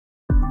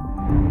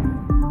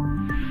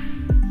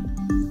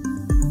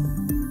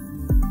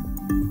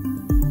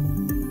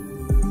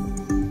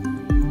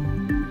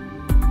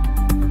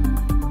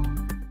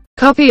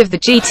Copy of the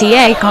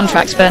GTA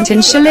contract burnt in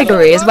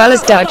Siliguri as well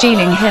as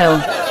Darjeeling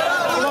Hill.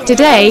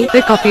 Today,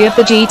 the copy of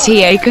the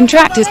GTA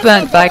contract is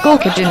burnt by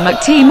Gorkha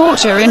Janmukti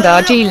Morcha in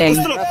Darjeeling.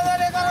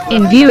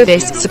 In view of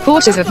this,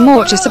 supporters of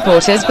Morcha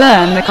supporters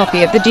burn the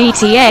copy of the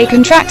GTA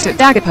contract at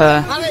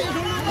Dagapure.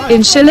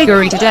 In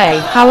Siliguri today,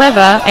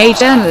 however, a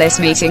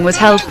journalist meeting was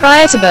held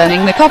prior to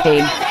burning the copy.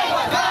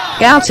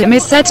 Gautam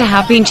is said to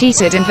have been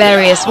cheated in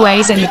various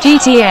ways in the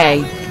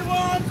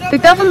GTA. The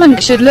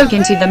government should look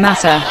into the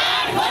matter.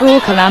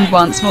 Gorkhaland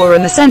once more,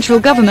 and the central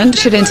government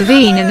should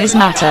intervene in this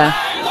matter,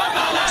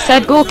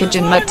 said Gorkha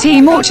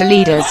Janmukti Morcha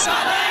leaders.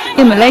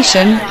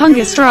 Immolation,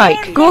 hunger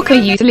strike. Gorkha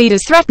youth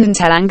leaders threaten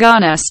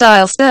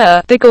Telangana-Style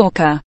Stir.The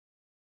Gorkha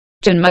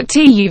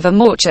Janmukti Yuva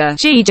Morcha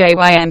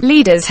 (GJYM)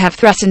 leaders have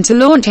threatened to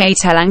launch a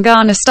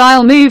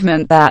Telangana-style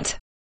movement that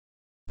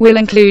will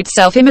include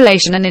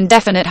self-immolation and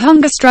indefinite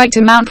hunger strike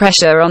to mount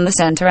pressure on the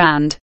centre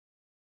and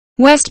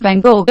West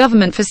Bengal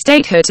government for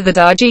statehood to the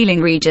Darjeeling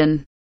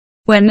region.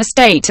 When the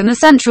state and the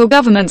central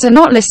governments are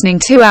not listening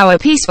to our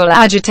peaceful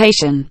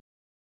agitation,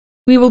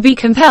 we will be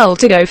compelled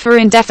to go for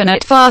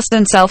indefinite fast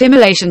and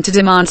self-immolation to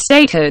demand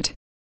statehood.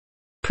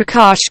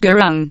 Prakash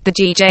Gurung, the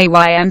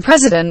GJYM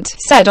president,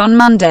 said on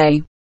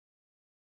Monday.